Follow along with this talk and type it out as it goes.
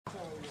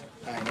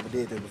I ain't never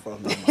did this before.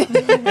 No.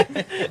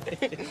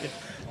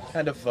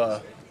 Kind of,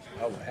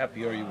 how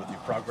happy are you with your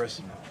progress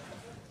and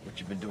what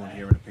you've been doing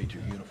here in a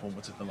Patriot uniform?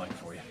 What's it been like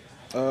for you?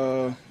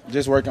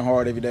 Just working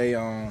hard every day,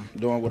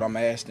 doing what I'm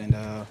asked, and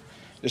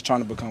just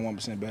trying to become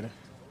 1% better.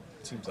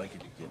 It seems like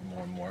you're getting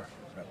more and more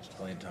reps,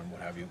 playing time,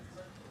 what have you.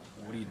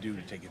 What do you do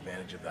to take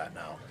advantage of that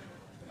now?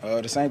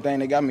 The same thing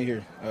that got me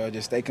here.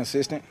 Just stay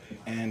consistent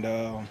and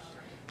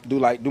do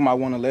my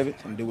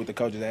 111th and do what the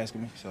coach is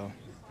asking me. So,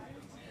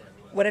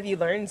 What have you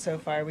learned so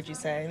far, would you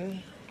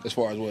say? as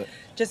far as what?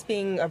 Just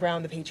being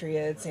around the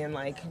Patriots and,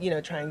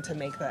 trying to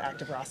make the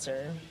active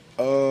roster.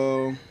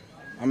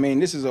 I mean,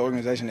 this is an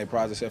organization that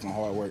prides itself on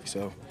hard work.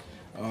 So,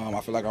 I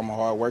feel like I'm a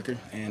hard worker,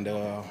 and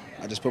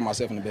I just put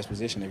myself in the best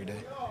position every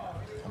day.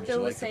 How much Bill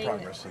you was like the saying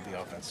progress of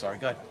the offense? Sorry,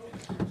 go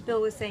ahead.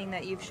 Bill was saying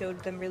that you've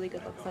showed them really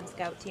good looks on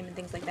scout team and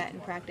things like that in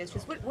practice.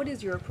 Just what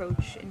is your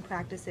approach in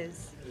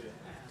practices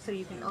so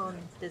you can earn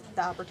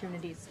the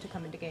opportunities to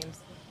come into games?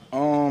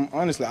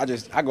 Honestly,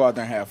 I go out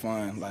there and have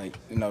fun. Like,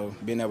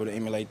 being able to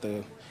emulate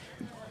the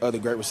other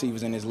great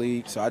receivers in this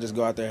league. So I just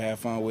go out there and have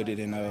fun with it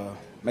and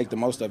make the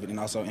most of it, and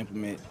also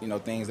implement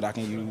things that I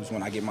can use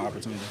when I get my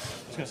opportunities.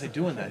 I was going to say,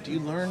 doing that, do you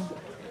learn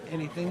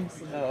anything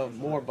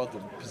more about the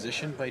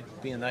position by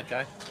being that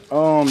guy?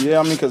 Yeah,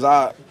 I mean, because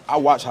I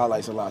watch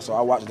highlights a lot. So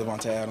I watch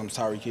Devontae Adams,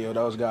 Tyreek Hill,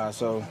 those guys.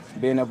 So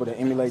being able to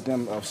emulate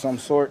them of some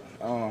sort,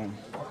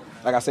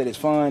 like I said, it's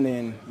fun,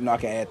 and I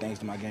can add things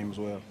to my game as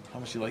well. How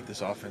much do you like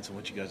this offense and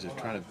what you guys are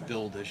trying to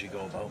build as you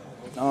go about?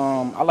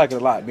 I like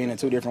it a lot, being in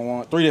three different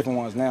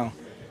ones now.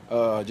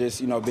 Just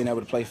being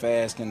able to play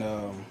fast and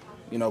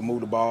move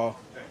the ball,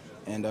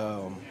 and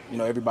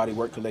everybody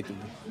work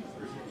collectively.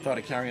 Thought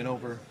of carrying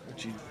over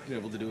what you've been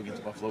able to do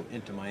against Buffalo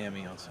into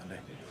Miami on Sunday.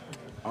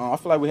 I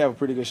feel like we have a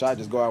pretty good shot.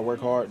 Just go out,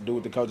 work hard, do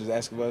what the coaches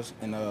ask of us,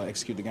 and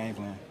execute the game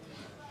plan.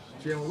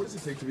 Jalen, what does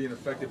it take to be an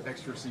effective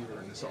X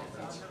receiver in this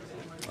offense?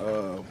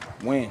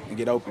 Win and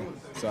get open.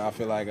 So I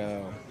feel like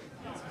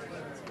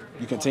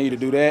you continue to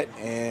do that,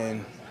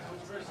 and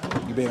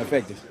you're being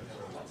effective.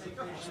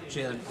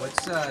 Jalen,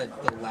 what's the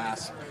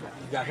last?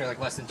 You got here like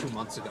less than 2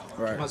 months ago.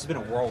 Right. It must have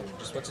been a whirlwind.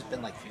 Just what's it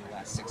been like for you the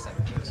last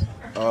 6-7 weeks?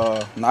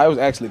 No, it was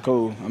actually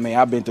cool. I mean,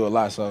 I've been through a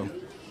lot, so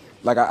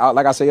like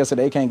I said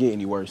yesterday, it can't get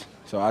any worse.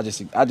 So I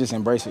just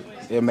embrace it.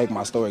 It'll make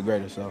my story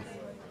greater. So.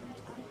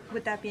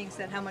 With that being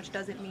said, how much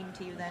does it mean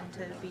to you then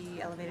to be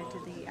elevated to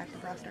the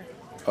active roster?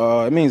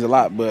 It means a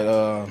lot,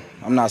 but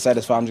I'm not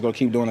satisfied. I'm just gonna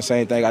keep doing the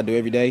same thing I do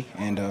every day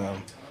and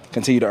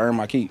continue to earn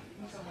my keep.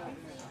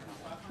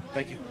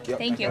 Thank you. Yep.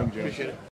 Thank you. Appreciate it.